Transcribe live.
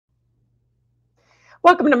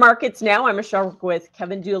Welcome to Markets Now. I'm Michelle with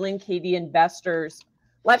Kevin Doolin, KD Investors.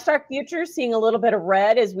 Livestock futures seeing a little bit of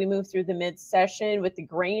red as we move through the mid-session with the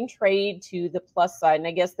grain trade to the plus side. And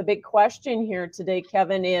I guess the big question here today,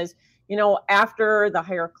 Kevin, is, after the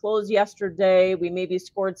higher close yesterday, we maybe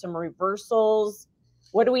scored some reversals.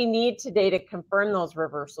 What do we need today to confirm those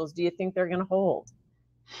reversals? Do you think they're going to hold?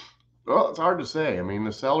 Well, it's hard to say. I mean,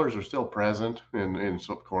 the sellers are still present in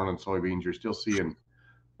corn and soybeans. You're still seeing,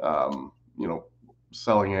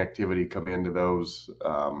 selling activity come into those.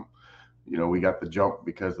 We got the jump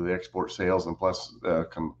because of the export sales, and plus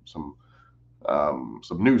some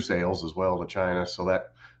new sales as well to China. So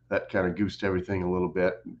that kind of goosed everything a little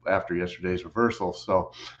bit after yesterday's reversal.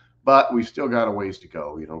 So, but we still got a ways to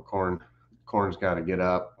go. Corn's got to get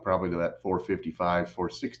up probably to that 455,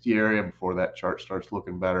 460 area before that chart starts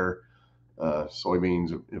looking better.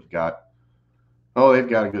 Soybeans have got, they've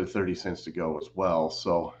got a good 30 cents to go as well.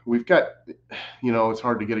 So we've got, it's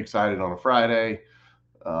hard to get excited on a Friday.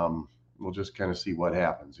 We'll just kind of see what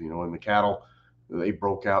happens. And the cattle, they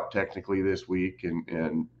broke out technically this week,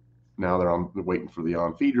 and now they're waiting for the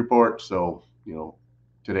on-feed report. So,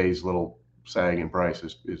 today's little sag in price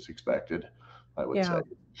is expected, I would say.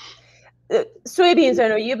 Soybeans, I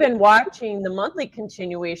know you've been watching the monthly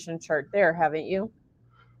continuation chart there, haven't you?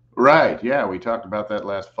 Right. Yeah, we talked about that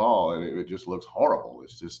last fall, and it just looks horrible.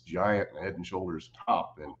 It's just giant head and shoulders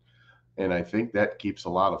top, and I think that keeps a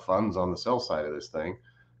lot of funds on the sell side of this thing,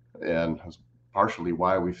 and is partially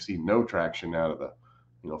why we've seen no traction out of the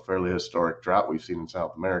fairly historic drought we've seen in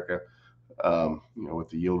South America. With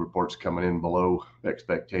the yield reports coming in below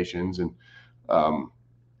expectations, and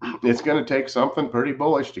it's going to take something pretty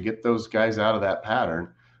bullish to get those guys out of that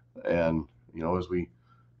pattern. And as we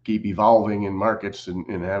keep evolving in markets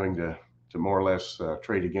and having to more or less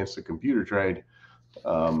trade against the computer trade,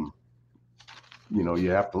 you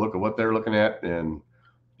have to look at what they're looking at and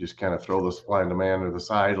just kind of throw the supply and demand to the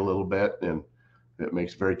side a little bit, and it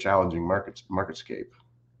makes very challenging marketscape.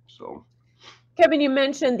 So, Kevin, you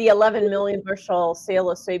mentioned the 11 million bushel sale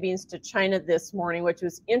of soybeans to China this morning, which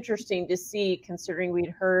was interesting to see, considering we'd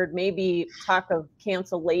heard maybe talk of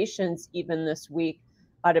cancellations even this week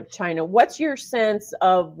out of China. What's your sense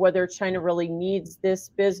of whether China really needs this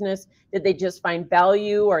business? Did they just find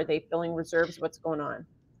value? Are they filling reserves? What's going on?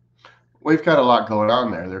 We've got a lot going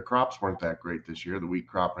on there. Their crops weren't that great this year. The wheat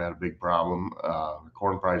crop had a big problem. The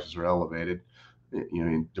corn prices are elevated,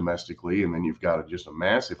 domestically, and then you've got just a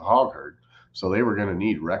massive hog herd. So they were going to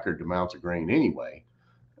need record amounts of grain anyway.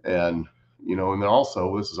 And, and then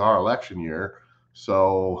also this is our election year.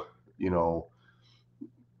 So,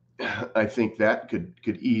 I think that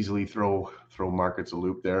could easily throw markets a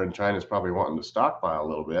loop there. And China's probably wanting to stockpile a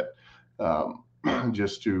little bit,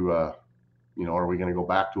 just to, are we going to go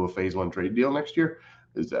back to a phase one trade deal next year?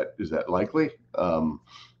 Is that likely?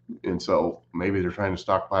 And so maybe they're trying to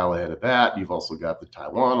stockpile ahead of that. You've also got the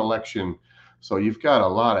Taiwan election. So you've got a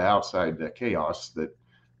lot of outside chaos that,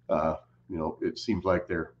 it seems like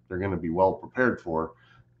they're going to be well prepared for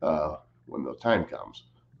when the time comes.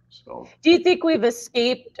 So, do you think we've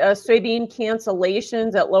escaped soybean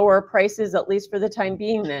cancellations at lower prices, at least for the time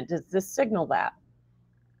being? Then does this signal that?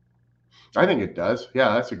 I think it does.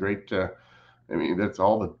 Yeah, that's a great. That's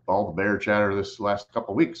all the bear chatter this last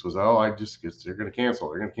couple of weeks was, I just guess they're going to cancel.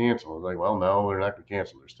 They're going to cancel. I was like, well, no, they're not going to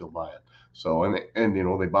cancel. They're still buying. So, and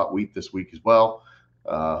they bought wheat this week as well.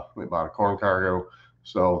 They bought a corn cargo.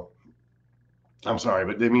 So, I'm sorry,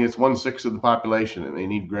 but it's 1/6 of the population, and they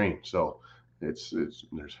need grain. So, there's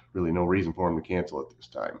really no reason for them to cancel at this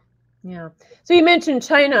time. Yeah. So you mentioned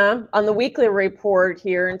China on the weekly report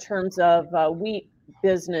here in terms of wheat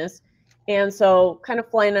business. And so kind of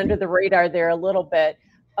flying under the radar there a little bit.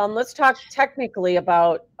 Let's talk technically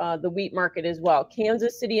about the wheat market as well.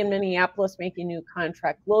 Kansas City and Minneapolis making new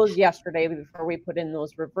contract lows yesterday before we put in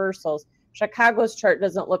those reversals. Chicago's chart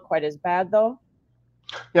doesn't look quite as bad, though.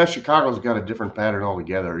 Yeah, Chicago's got a different pattern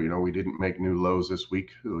altogether. We didn't make new lows this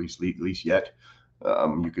week, at least yet.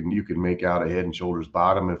 You can make out a head and shoulders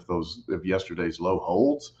bottom if yesterday's low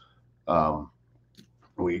holds.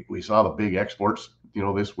 We saw the big exports,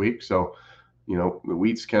 this week. So, the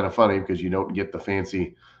wheat's kind of funny because you don't get the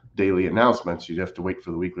fancy daily announcements. You have to wait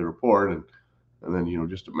for the weekly report, and then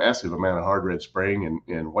just a massive amount of hard red spring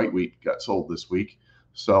and white wheat got sold this week.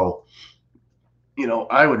 So,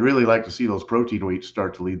 I would really like to see those protein wheats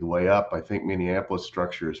start to lead the way up. I think Minneapolis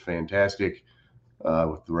structure is fantastic,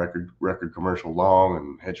 with the record commercial long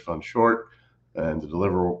and hedge fund short, and the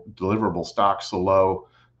deliverable stock so low.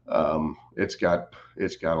 It's got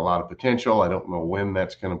a lot of potential. I don't know when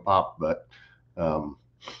that's going to pop, but I'm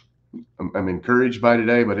encouraged by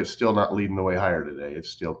today, but it's still not leading the way higher today. It's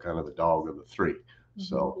still kind of the dog of the three.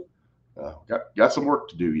 So got some work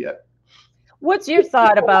to do yet. What's your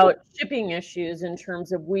thought about shipping issues in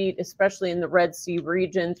terms of wheat, especially in the Red Sea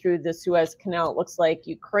region through the Suez Canal? It looks like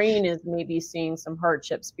Ukraine is maybe seeing some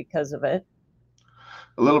hardships because of it.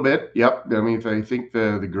 A little bit, yep. I mean, I think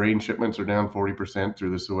the grain shipments are down 40%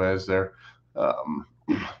 through the Suez there. Um,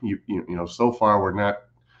 you know, so far we're not.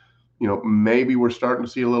 You know, maybe we're starting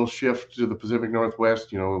to see a little shift to the Pacific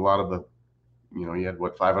Northwest. You know, a lot of the, you know, you had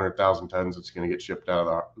what 500,000 tons that's going to get shipped out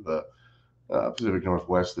of the Pacific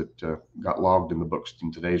Northwest that got logged in the books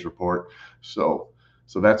in today's report. So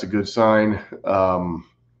that's a good sign.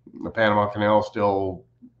 The Panama Canal still,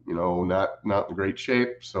 you know, not in great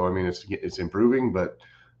shape. So I mean, it's improving, but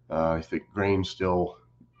I think grain's still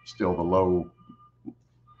the low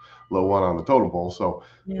one on the totem pole. So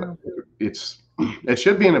Yeah. it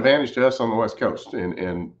should be an advantage to us on the West Coast,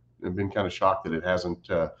 and I've been kind of shocked that it hasn't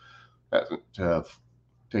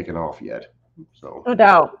taken off yet. So no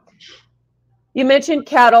doubt. You mentioned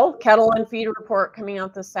cattle on feed report coming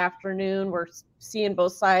out this afternoon. We're seeing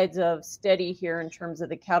both sides of steady here in terms of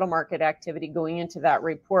the cattle market activity going into that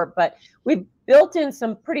report, but we've built in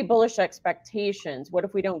some pretty bullish expectations. What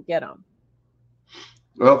if we don't get them?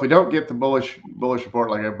 Well, if we don't get the bullish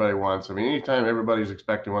report like everybody wants, I mean, anytime everybody's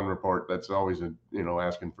expecting one report, that's always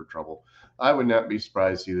asking for trouble. I would not be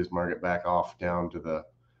surprised to see this market back off down to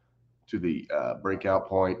the breakout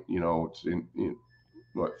point. You know, it's in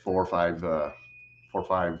what 4 or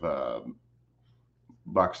 5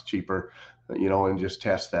 bucks cheaper, you know, and just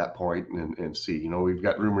test that point and see. You know, we've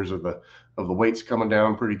got rumors of the weights coming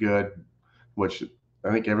down pretty good, which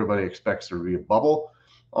I think everybody expects there to be a bubble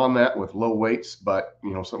on that with low weights, but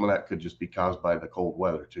you know, some of that could just be caused by the cold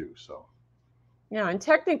weather too. So yeah, and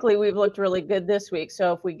technically we've looked really good this week.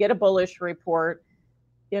 So if we get a bullish report,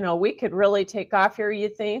 you know, we could really take off here, you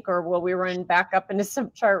think, or will we run back up into some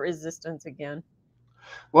chart resistance again?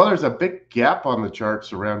 Well, there's a big gap on the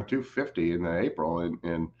charts around 250 in April,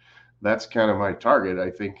 and that's kind of my target. I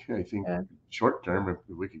think yeah. Short term, if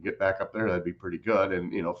we could get back up there, that'd be pretty good.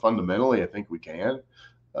 And you know, fundamentally, I think we can.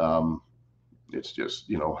 It's just,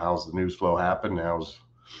 you know, how's the news flow happen? How's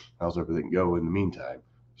everything go in the meantime?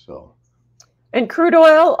 So, and crude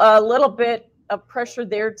oil, a little bit of pressure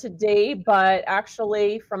there today, but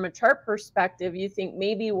actually, from a chart perspective, you think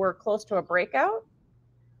maybe we're close to a breakout?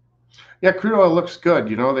 Yeah, crude oil looks good.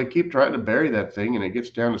 You know, they keep trying to bury that thing, and it gets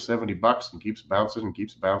down to 70 bucks and keeps bouncing and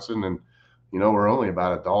keeps bouncing. And you know, we're only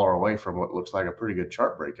about $1 away from what looks like a pretty good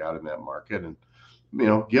chart breakout in that market. And you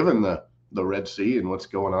know, given the Red Sea and what's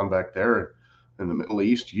going on back there in the Middle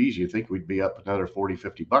East, geez, you think we'd be up another 40,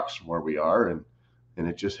 50 bucks from where we are, and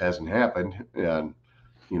it just hasn't happened. And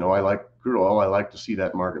you know, I like crude oil. I like to see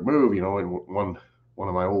that market move. You know, and one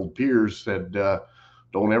of my old peers said,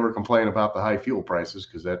 don't ever complain about the high fuel prices,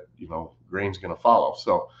 because that, you know, grain's going to follow.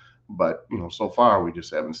 So, but you know, so far we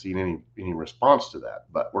just haven't seen any response to that.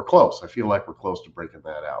 But we're close. I feel like we're close to breaking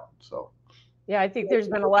that out. So. Yeah, I think there's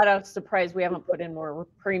been a lot of surprise we haven't put in more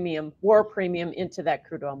war premium into that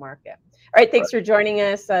crude oil market. All right, thanks for joining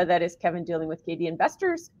us. That is Kevin dealing with KD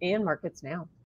Investors and Markets Now.